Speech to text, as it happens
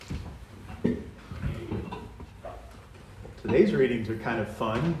Today's readings are kind of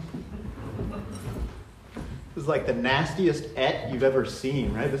fun. This is like the nastiest you've ever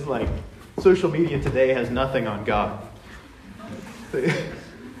seen, right? This is like social media today has nothing on God.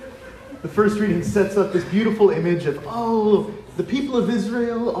 The first reading sets up this beautiful image of, the people of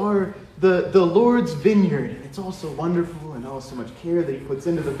Israel are the Lord's vineyard. It's all so wonderful and so much care that he puts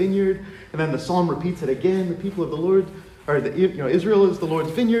into the vineyard. And then the psalm repeats it again. The people of the Lord, Israel is the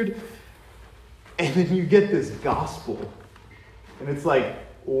Lord's vineyard. And then you get this gospel. And it's like,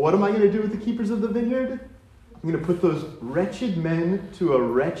 what am I going to do with the keepers of the vineyard? I'm going to put those wretched men to a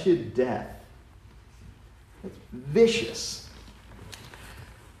wretched death. That's vicious.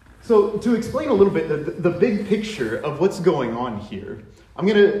 So to explain a little bit the big picture of what's going on here, I'm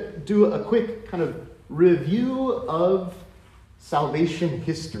going to do a quick kind of review of salvation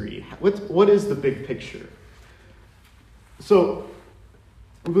history. What is the big picture? So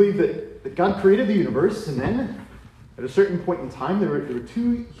we believe that God created the universe, and then at a certain point in time, there were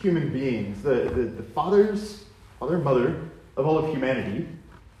two human beings, the father and mother of all of humanity,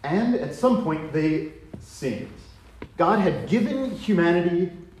 and at some point they sinned. God had given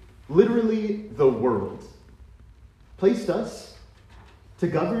humanity literally the world, placed us to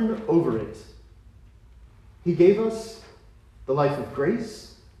govern over it. He gave us the life of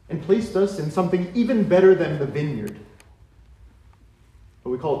grace and placed us in something even better than the vineyard,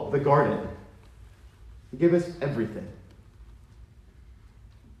 what we call the garden. He gave us everything.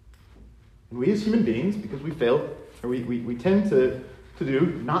 And we as human beings, because we failed, or we tend to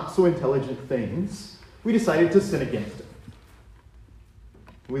do not so intelligent things, we decided to sin against him.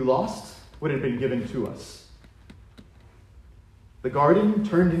 We lost what had been given to us. The garden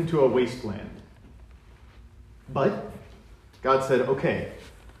turned into a wasteland. But God said, okay,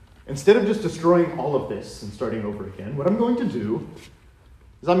 instead of just destroying all of this and starting over again, what I'm going to do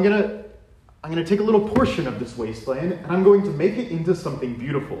is I'm going to take a little portion of this wasteland and I'm going to make it into something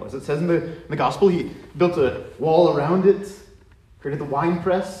beautiful. As it says in the gospel, he built a wall around it, created the wine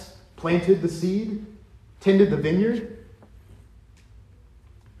press, planted the seed, tended the vineyard.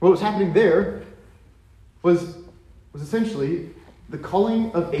 What was happening there was essentially the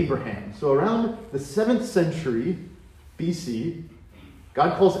calling of Abraham. So around the 7th century BC,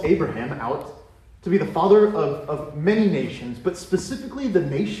 God calls Abraham out to be the father of many nations, but specifically the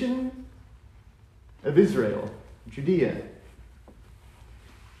nation of Israel, Judea.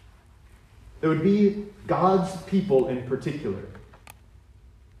 There would be God's people in particular.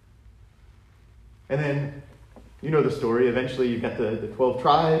 And then, you know the story. Eventually you've got the 12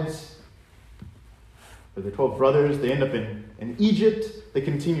 tribes, or the 12 brothers. They end up in Egypt. They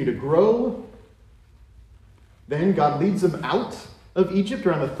continue to grow. Then God leads them out of Egypt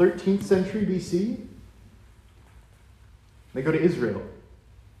around the 13th century BC. They go to Israel,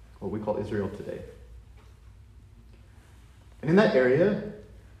 what we call Israel today. And in that area,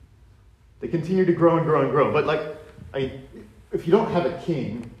 they continue to grow and grow and grow. But if you don't have a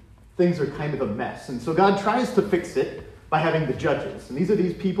king, things are kind of a mess. And so God tries to fix it by having the judges. And these are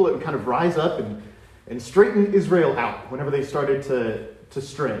these people that would kind of rise up and straighten Israel out whenever they started to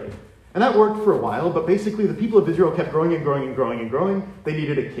stray. And that worked for a while, but basically the people of Israel kept growing and growing and growing and growing. They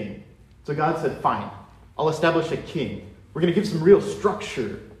needed a king. So God said, fine, I'll establish a king. We're going to give some real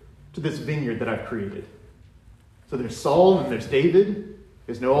structure to this vineyard that I've created. So there's Saul and there's David. You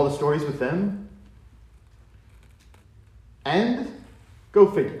guys know all the stories with them. And go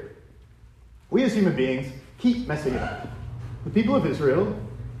figure. We as human beings keep messing it up. The people of Israel,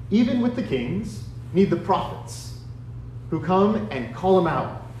 even with the kings, need the prophets who come and call them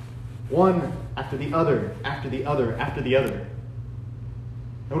out. One after the other, after the other, after the other.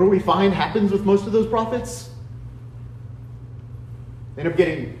 And what do we find happens with most of those prophets? They end up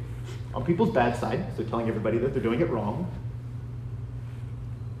getting on people's bad side, so telling everybody that they're doing it wrong.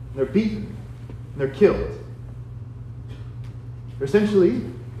 They're beaten. And they're killed. They're essentially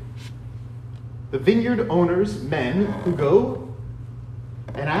the vineyard owners' men who go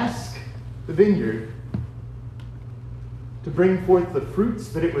and ask the vineyard to bring forth the fruits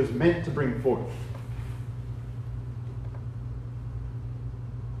that it was meant to bring forth.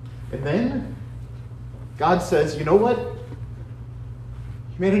 And then God says, you know what?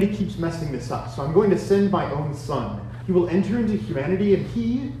 Humanity keeps messing this up, so I'm going to send my own son. He will enter into humanity and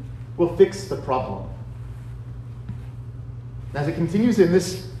he will fix the problem. As it continues in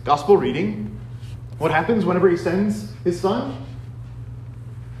this gospel reading, what happens whenever he sends his son?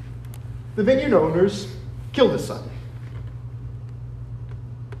 The vineyard owners kill the son,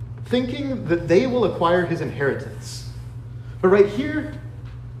 thinking that they will acquire his inheritance. But right here,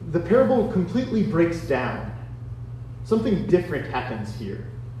 the parable completely breaks down. Something different happens here.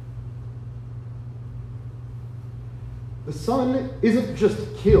 The Son isn't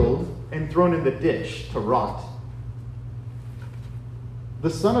just killed and thrown in the ditch to rot. The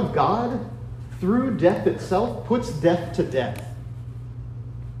Son of God, through death itself, puts death to death.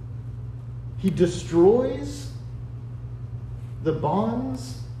 He destroys the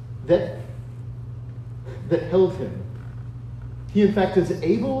bonds that held him. He, in fact, is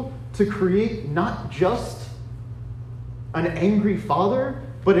able to create not just an angry father,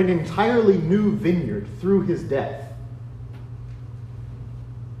 but an entirely new vineyard through his death.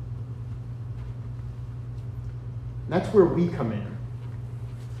 That's where we come in.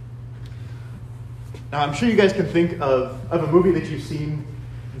 Now, I'm sure you guys can think of a movie that you've seen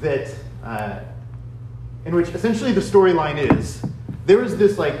that, in which essentially the storyline is, there is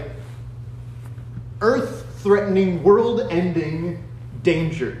this like earth-threatening, world-ending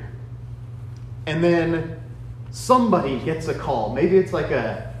danger. And then somebody gets a call. Maybe it's like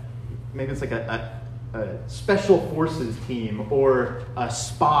a special forces team, or a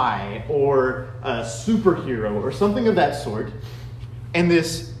spy, or a superhero, or something of that sort. And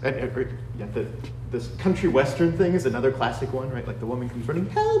this country western thing is another classic one, right? Like the woman comes running,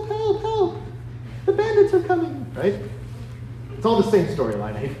 help, help, help! The bandits are coming, right? It's all the same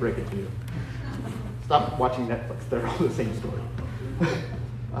storyline. I hate to break it to you. Stop watching Netflix. They're all the same story.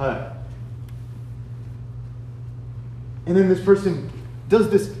 And then this person does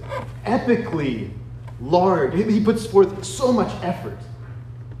this epically large, he puts forth so much effort,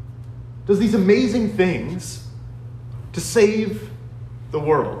 does these amazing things to save the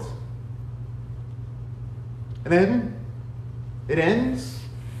world. And then it ends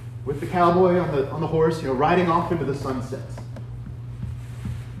with the cowboy on the horse, riding off into the sunset.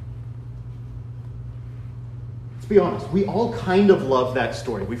 Let's be honest, we all kind of love that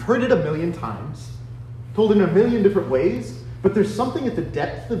story. We've heard it a million times, told in a million different ways, but there's something at the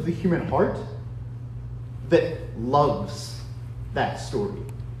depth of the human heart that loves that story.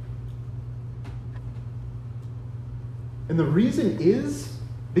 And the reason is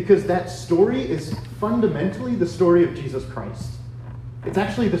because that story is fundamentally the story of Jesus Christ. It's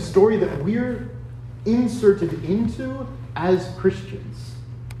actually the story that we're inserted into as Christians.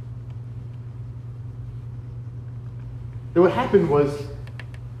 Now, what happened was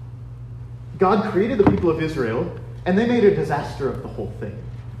God created the people of Israel, and they made a disaster of the whole thing.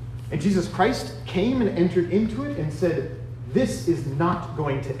 And Jesus Christ came and entered into it and said, this is not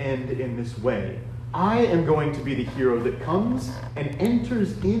going to end in this way. I am going to be the hero that comes and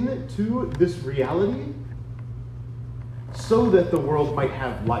enters into this reality so that the world might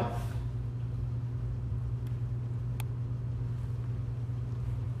have life.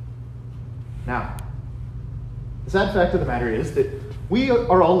 Now, the sad fact of the matter is that we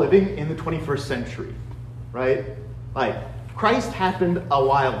are all living in the 21st century, right? Like, Christ happened a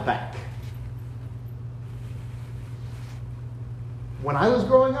while back. When I was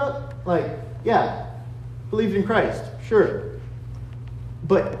growing up, believed in Christ, sure.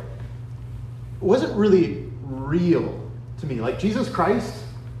 But it wasn't really real to me. Like, Jesus Christ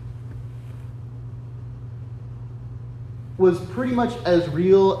was pretty much as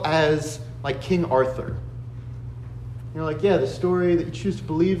real as, King Arthur. The story that you choose to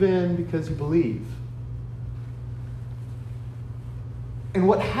believe in because you believe. And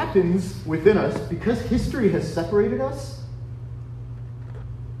what happens within us, because history has separated us,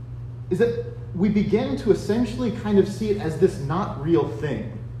 is that we begin to essentially kind of see it as this not real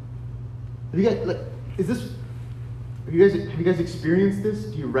thing. Have you guys experienced this?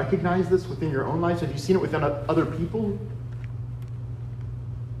 Do you recognize this within your own lives? Have you seen it within other people?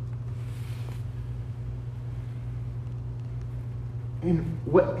 And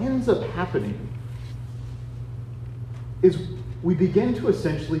what ends up happening is we begin to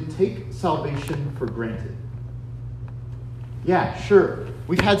essentially take salvation for granted. Yeah, sure.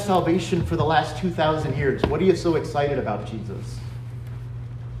 We've had salvation for the last 2,000 years. What are you so excited about, Jesus?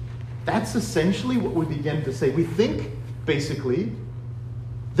 That's essentially what we begin to say. We think, basically,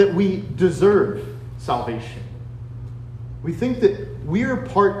 that we deserve salvation. We think that we're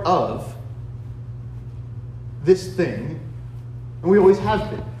part of this thing, and we always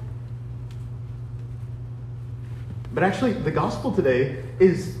have been. But actually, the gospel today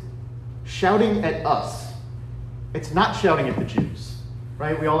is shouting at us. It's not shouting at the Jews,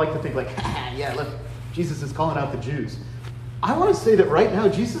 right? We all like to think look, Jesus is calling out the Jews. I want to say that right now,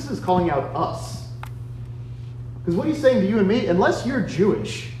 Jesus is calling out us. Because what he's saying to you and me, unless you're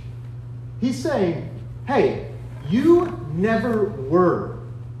Jewish, he's saying, hey, you never were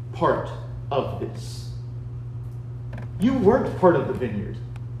part of this. You weren't part of the vineyard.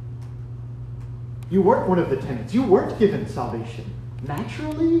 You weren't one of the tenants. You weren't given salvation.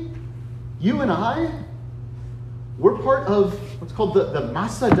 Naturally, you and I, We're part of what's called the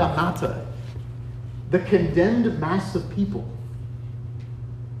massa damnata, the condemned mass of people.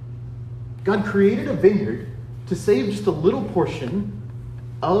 God created a vineyard to save just a little portion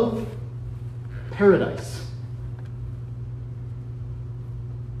of paradise.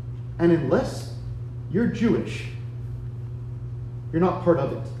 And unless you're Jewish, you're not part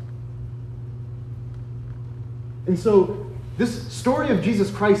of it. And so, this story of Jesus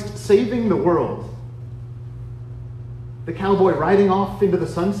Christ saving the world, the cowboy riding off into the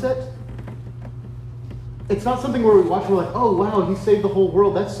sunset, it's not something where we watch and we're like, oh wow, he saved the whole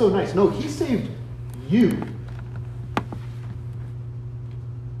world, that's so nice. No, he saved you.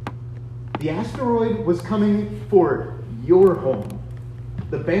 The asteroid was coming for your home.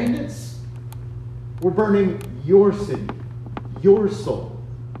 The bandits were burning your city, your soul.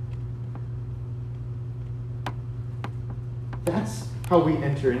 That's how we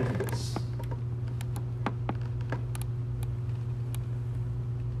enter into this.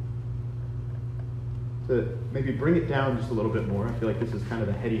 To maybe bring it down just a little bit more, I feel like this is kind of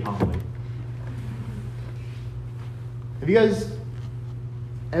a heady homily. Have you guys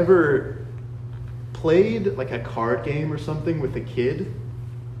ever played like a card game or something with a kid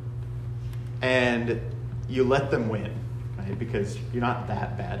and you let them win, right? Because you're not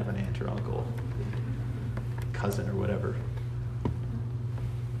that bad of an aunt or uncle, cousin or whatever.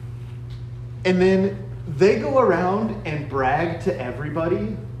 And then they go around and brag to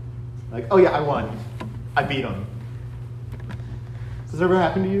everybody, like, oh yeah, I won. I beat them. Does this ever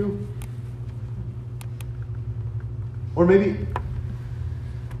happen to you? Or maybe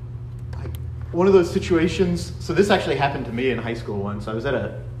like one of those situations, so this actually happened to me in high school once. I was at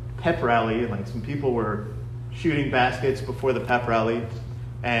a pep rally and like some people were shooting baskets before the pep rally,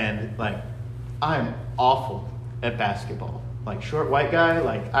 and like I'm awful at basketball. Like short white guy,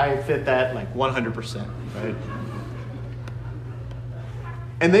 like I fit that like 100%, right?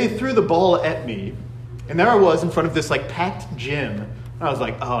 And they threw the ball at me, and there I was in front of this like packed gym, and I was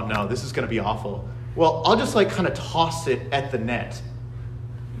like, oh no, this is gonna be awful. Well, I'll just like kind of toss it at the net,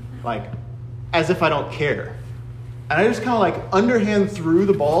 like as if I don't care. And I just kind of like underhand threw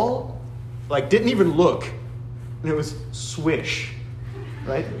the ball, like didn't even look, and it was swish,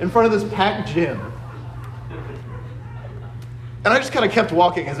 right? In front of this packed gym. And I just kind of kept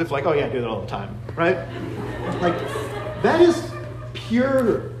walking as if like, oh yeah, I do that all the time, right? Like, that is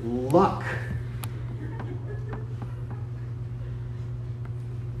pure luck.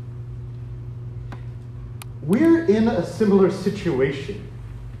 We're in a similar situation.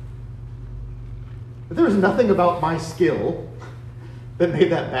 There was nothing about my skill that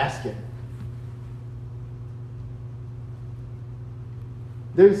made that basket.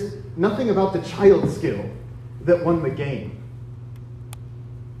 There's nothing about the child's skill that won the game.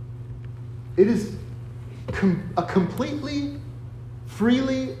 It is a completely,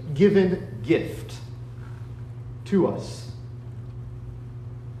 freely given gift to us.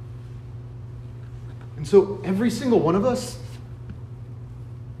 And so every single one of us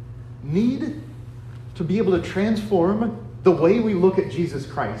need to be able to transform the way we look at Jesus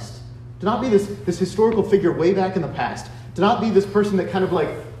Christ. To not be this historical figure way back in the past. To not be this person that kind of like,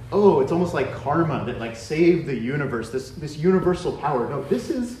 oh, it's almost like karma that like saved the universe, this universal power. No, this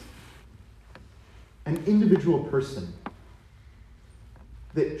is an individual person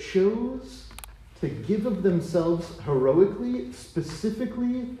that chose to give of themselves heroically,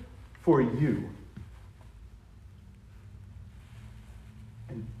 specifically for you.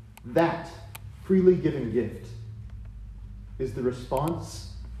 And that freely given gift is the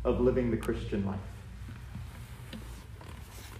response of living the Christian life.